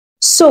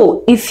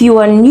So if you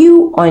are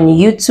new on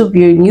YouTube,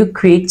 you're a new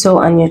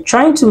creator and you're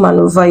trying to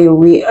maneuver your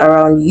way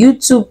around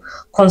YouTube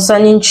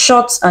concerning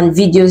shorts and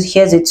videos,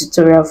 here's a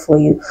tutorial for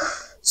you.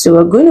 So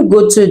we're going to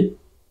go to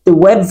the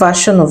web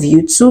version of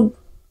YouTube.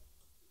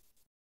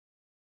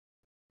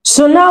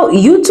 So now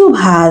YouTube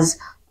has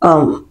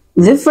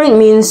different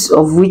means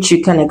of which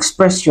you can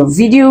express your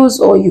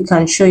videos, or you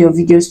can show your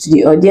videos to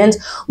the audience,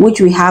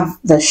 which we have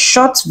the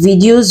short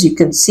videos. You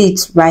can see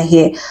it right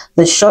here,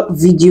 the short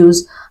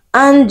videos,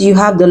 and you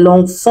have the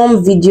long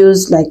form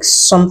videos, like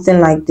something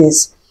like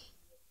this.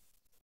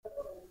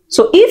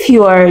 So if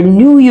you are a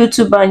new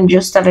YouTuber and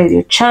just started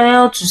your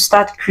channel to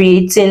start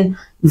creating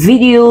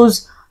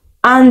videos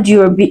and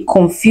you're a bit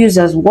confused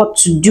as what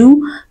to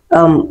do,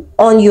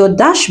 on your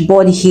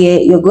dashboard here,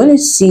 you're going to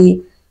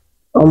see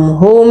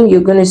home,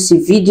 you're going to see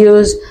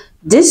videos.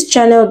 This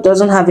channel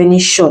doesn't have any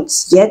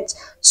shorts yet,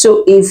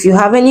 so if you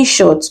have any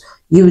shorts,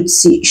 you would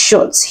see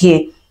shorts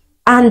here.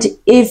 And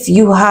if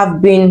you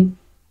have been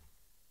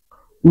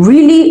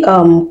really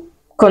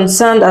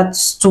concerned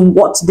as to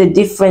what the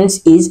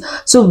difference is,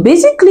 so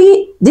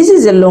basically this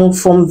is a long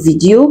form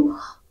video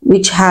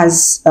which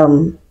has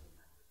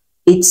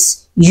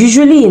it's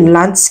usually in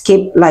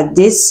landscape like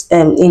this,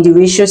 in the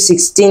ratio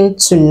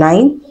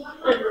 16:9.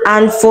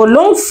 And for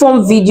long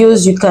form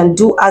videos, you can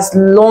do as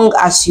long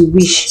as you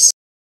wish.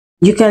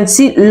 You can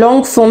see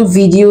long form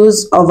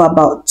videos of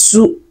about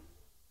 2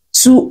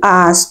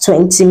 hours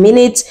 20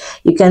 minutes.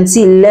 You can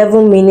see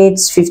 11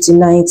 minutes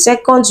 59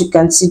 seconds. You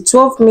can see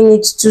 12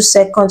 minutes 2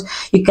 seconds.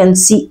 You can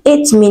see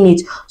 8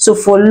 minutes. So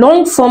for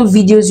long form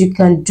videos, you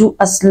can do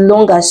as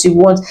long as you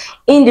want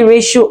in the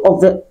ratio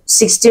of the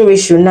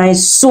 16:9.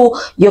 So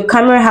your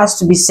camera has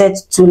to be set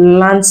to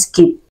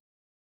landscape.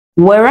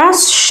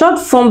 Whereas short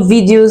form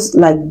videos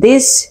like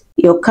this,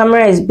 your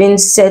camera is being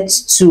set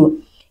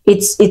to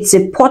it's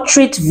a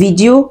portrait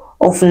video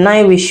of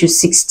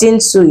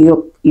 9:16. So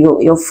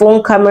your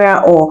phone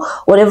camera or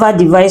whatever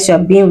device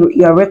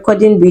you're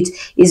recording with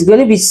is going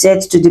to be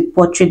set to the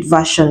portrait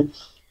version.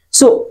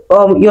 So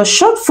your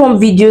short form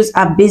videos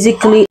are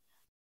basically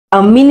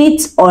a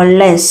minute or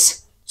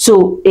less.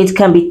 So it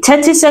can be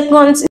 30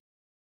 seconds.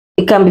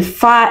 It can be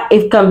 5,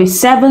 it can be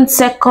 7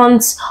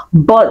 seconds,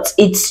 but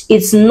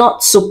it's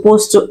not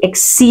supposed to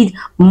exceed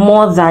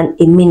more than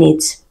a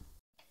minute.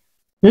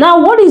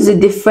 Now, what is the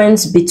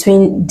difference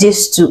between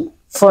these two?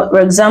 For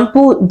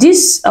example,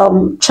 this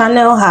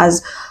channel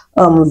has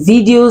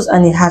videos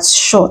and it has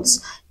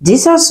shorts.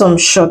 These are some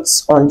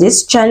shorts on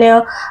this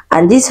channel,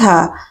 and these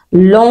are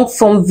long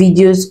form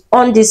videos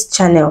on this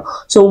channel.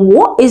 So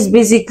what is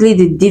basically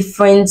the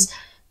difference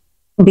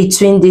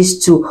between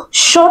these two?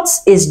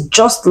 Shorts is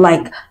just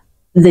like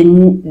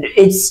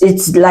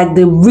it's like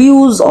the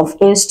reels of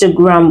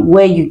Instagram,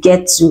 where you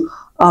get to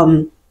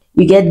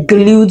you get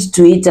glued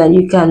to it and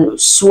you can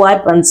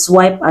swipe and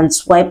swipe and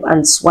swipe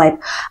and swipe.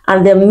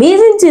 And the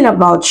amazing thing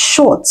about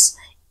shorts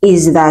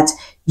is that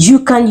you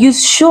can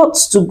use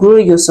shorts to grow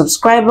your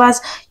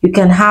subscribers. You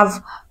can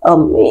have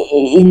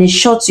in a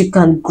short, you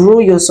can grow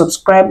your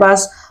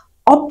subscribers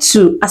up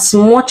to as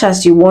much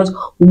as you want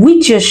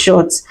with your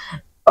shorts,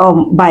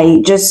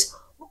 by just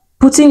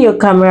putting your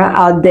camera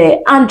out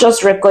there and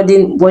just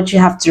recording what you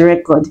have to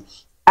record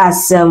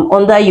as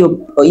under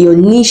your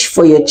niche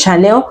for your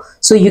channel.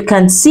 So you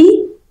can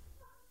see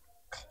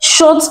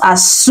shorts are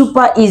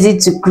super easy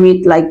to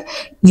create. Like,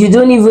 you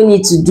don't even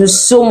need to do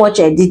so much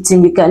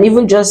editing. You can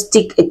even just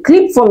take a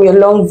clip from your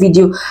long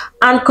video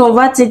and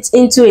convert it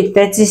into a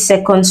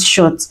 30-second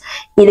short.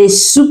 It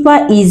is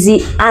super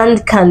easy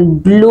and can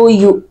blow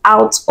you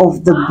out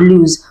of the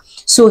blues.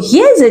 So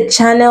here's a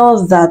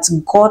channel that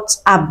got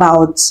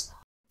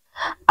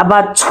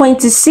about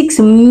 26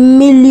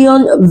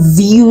 million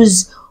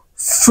views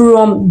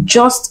from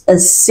just a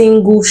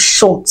single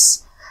short,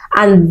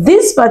 and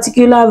this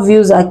particular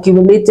views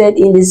accumulated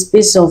in the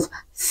space of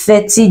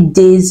 30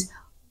 days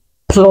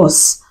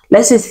plus.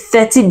 Let's say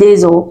 30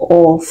 days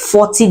or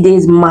 40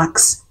 days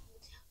max.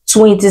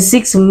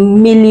 26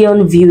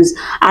 million views.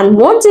 And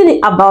one thing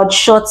about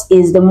shorts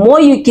is the more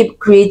you keep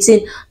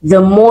creating,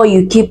 the more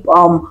you keep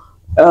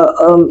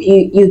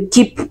you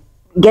keep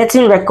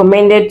getting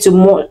recommended to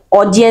more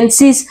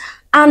audiences,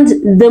 and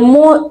the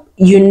more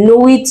you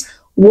know it,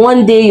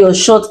 one day your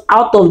short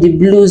out of the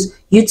blues,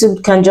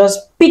 YouTube can just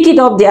pick it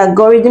up, the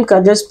algorithm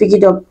can just pick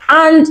it up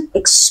and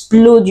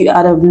explode you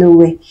out of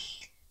nowhere.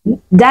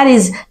 That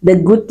is the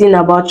good thing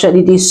about short.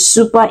 It is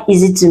super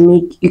easy to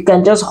make. You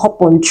can just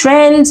hop on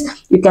trends,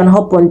 you can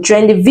hop on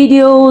trendy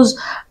videos,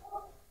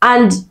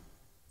 and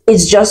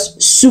it's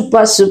just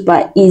super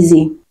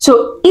easy.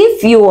 So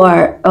if you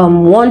are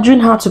wondering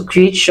how to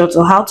create shorts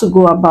or how to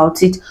go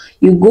about it,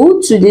 you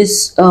go to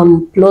this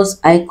plus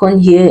icon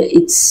here.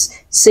 It's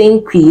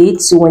saying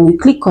create. So when you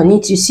click on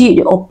it, you see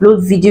the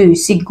upload video, you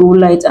see go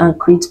live and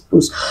create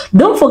post.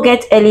 Don't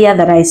forget earlier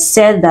that I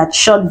said that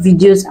short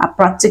videos are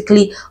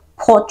practically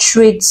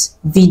portrait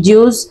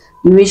videos,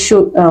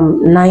 ratio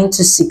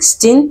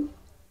 9:16.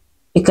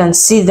 You can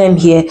see them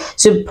here.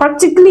 So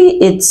practically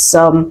it's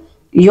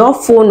your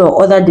phone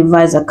or other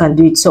device that can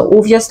do it. So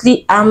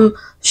obviously I'm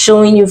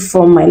showing you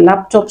from my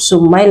laptop, so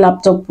my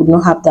laptop would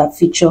not have that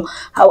feature.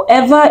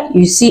 However,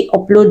 you see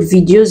upload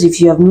videos.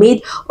 If you have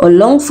made a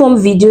long form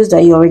videos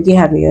that you already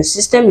have in your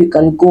system, you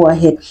can go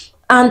ahead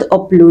and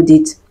upload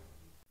it.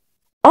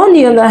 On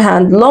the other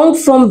hand, long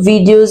form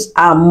videos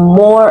are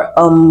more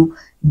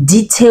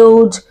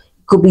detailed.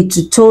 It could be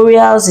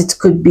tutorials, it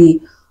could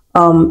be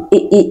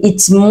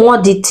it's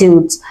more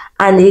detailed,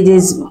 and it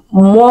is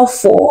more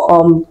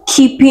for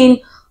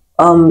keeping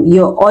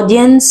your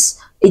audience.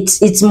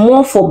 It's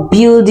more for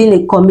building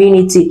a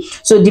community.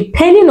 So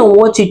depending on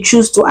what you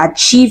choose to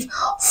achieve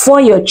for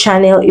your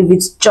channel, if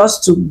it's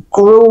just to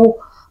grow,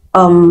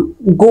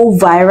 go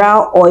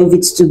viral, or if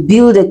it's to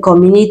build a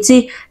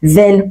community,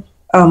 then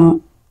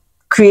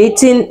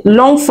creating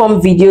long form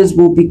videos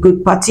will be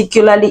good,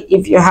 particularly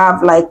if you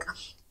have like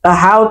a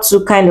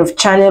how-to kind of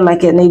channel,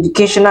 like an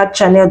educational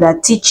channel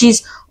that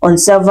teaches on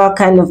several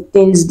kind of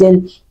things.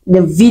 Then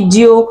the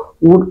video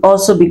would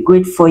also be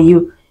great for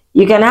you.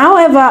 You can,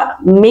 however,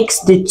 mix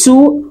the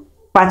two,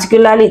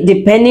 particularly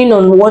depending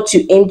on what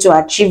you aim to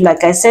achieve.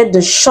 Like I said,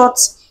 the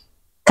shorts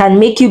can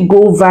make you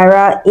go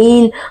viral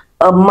in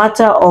a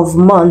matter of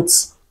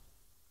months,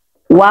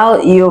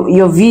 while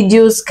your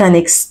videos can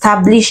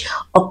establish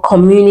a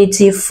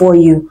community for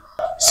you.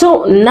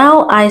 So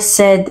now I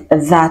said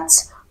that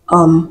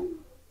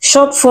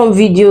short form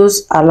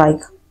videos are like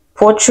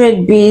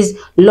portrait based,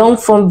 long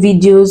form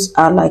videos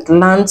are like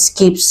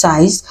landscape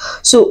size.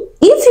 So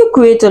if you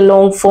create a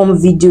long form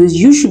videos,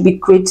 you should be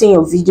creating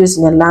your videos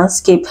in a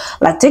landscape.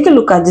 Like, take a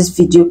look at this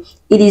video.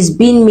 It is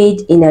being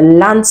made in a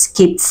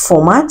landscape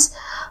format.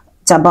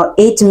 It's about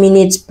 8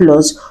 minutes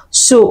plus.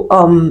 So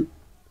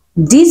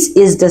this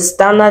is the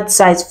standard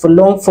size for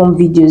long form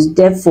videos.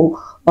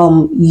 Therefore,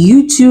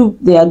 YouTube,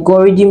 the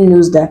algorithm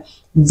knows that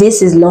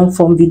this is long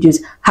form videos.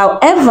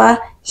 However,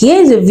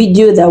 here is a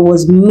video that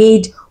was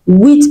made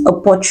with a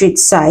portrait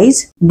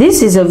size.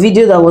 This is a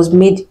video that was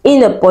made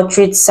in a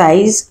portrait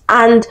size,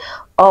 and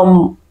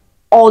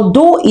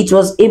although it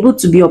was able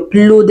to be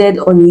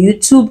uploaded on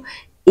YouTube,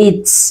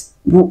 it's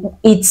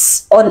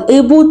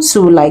unable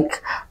to,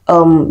 like,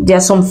 there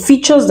are some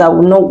features that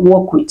will not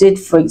work with it.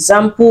 For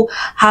example,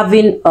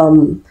 having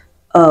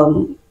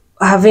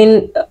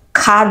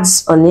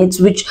cards on it,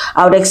 which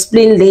I would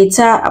explain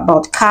later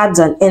about cards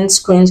and end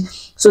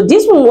screens. So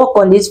this won't work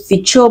on this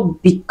feature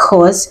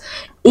because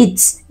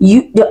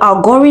the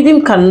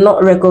algorithm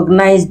cannot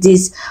recognize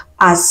this,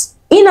 as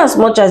in as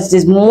much as it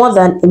is more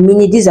than a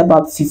minute. This is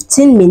about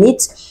 15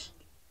 minutes,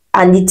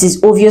 and it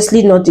is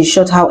obviously not a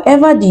short.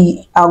 However,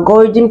 the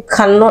algorithm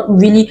cannot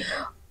really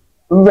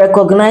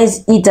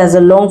recognize it as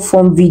a long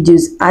form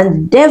videos,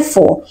 and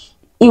therefore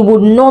it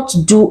would not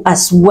do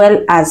as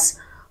well as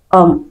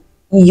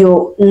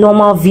your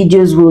normal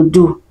videos will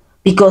do,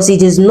 because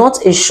it is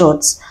not a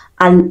short,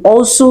 and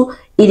also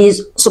it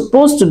is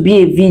supposed to be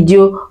a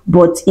video,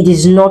 but it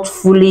is not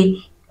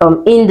fully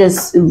in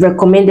this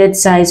recommended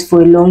size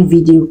for a long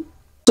video.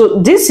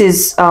 So this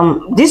is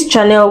this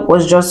channel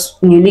was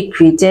just newly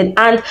created,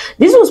 and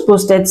this was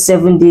posted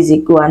 7 days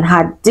ago and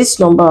had this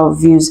number of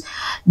views.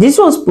 This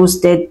was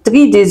posted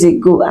 3 days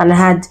ago and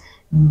had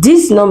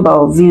this number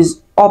of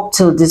views up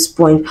till this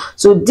point.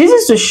 So this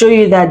is to show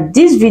you that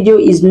this video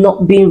is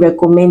not being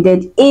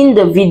recommended in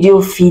the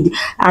video feed,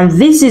 and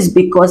this is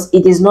because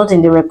it is not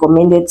in the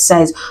recommended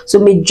size. So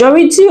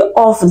majority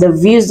of the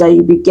views that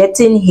you'll be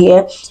getting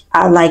here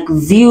are like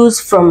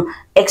views from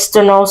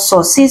external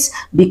sources,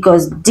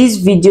 because this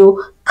video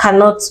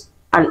cannot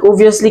and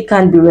obviously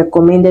can't be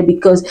recommended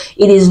because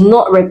it is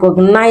not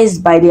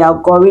recognized by the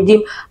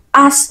algorithm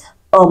as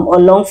a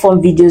long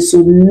form video.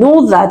 So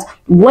know that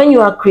when you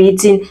are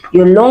creating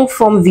your long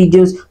form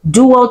videos,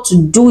 do well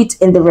to do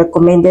it in the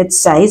recommended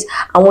size,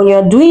 and when you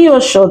are doing your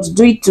shorts,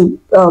 do it to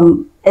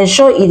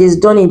ensure it is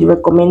done in the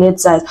recommended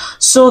size,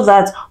 so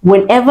that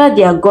whenever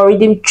the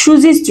algorithm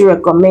chooses to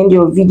recommend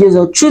your videos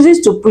or chooses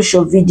to push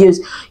your videos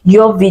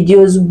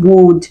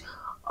would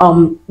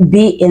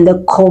be in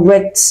the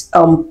correct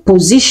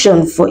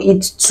position for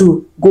it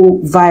to go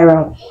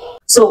viral.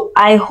 So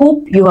I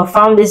hope you have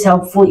found this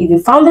helpful. If you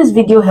found this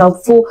video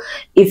helpful,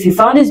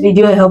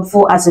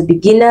 as a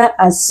beginner,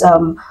 as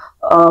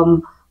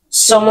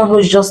someone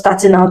who's just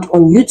starting out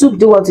on YouTube,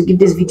 do well to give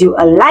this video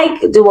a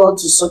like, do well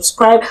to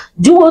subscribe,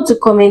 do well to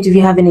comment if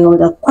you have any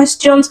other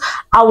questions.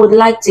 I would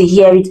like to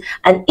hear it.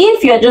 And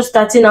if you're just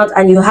starting out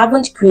and you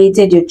haven't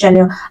created your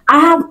channel, I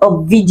have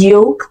a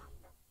video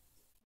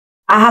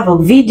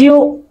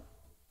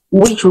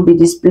which will be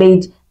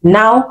displayed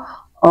now,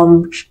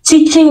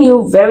 teaching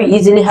you very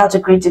easily how to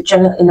create a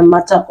channel in a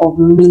matter of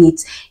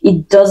minutes.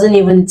 It doesn't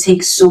even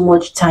take so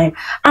much time,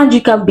 and you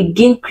can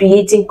begin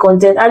creating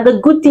content. And the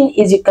good thing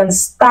is you can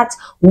start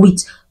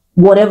with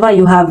whatever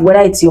you have, whether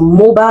it's your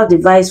mobile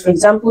device. For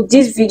example,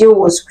 this video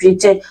was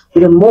created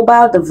with a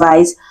mobile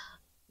device.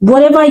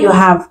 Whatever you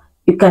have,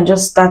 you can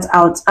just start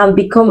out and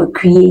become a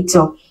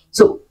creator.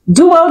 So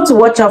do well to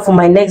watch out for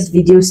my next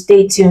video.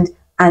 Stay tuned,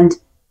 and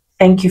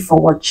thank you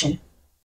for watching.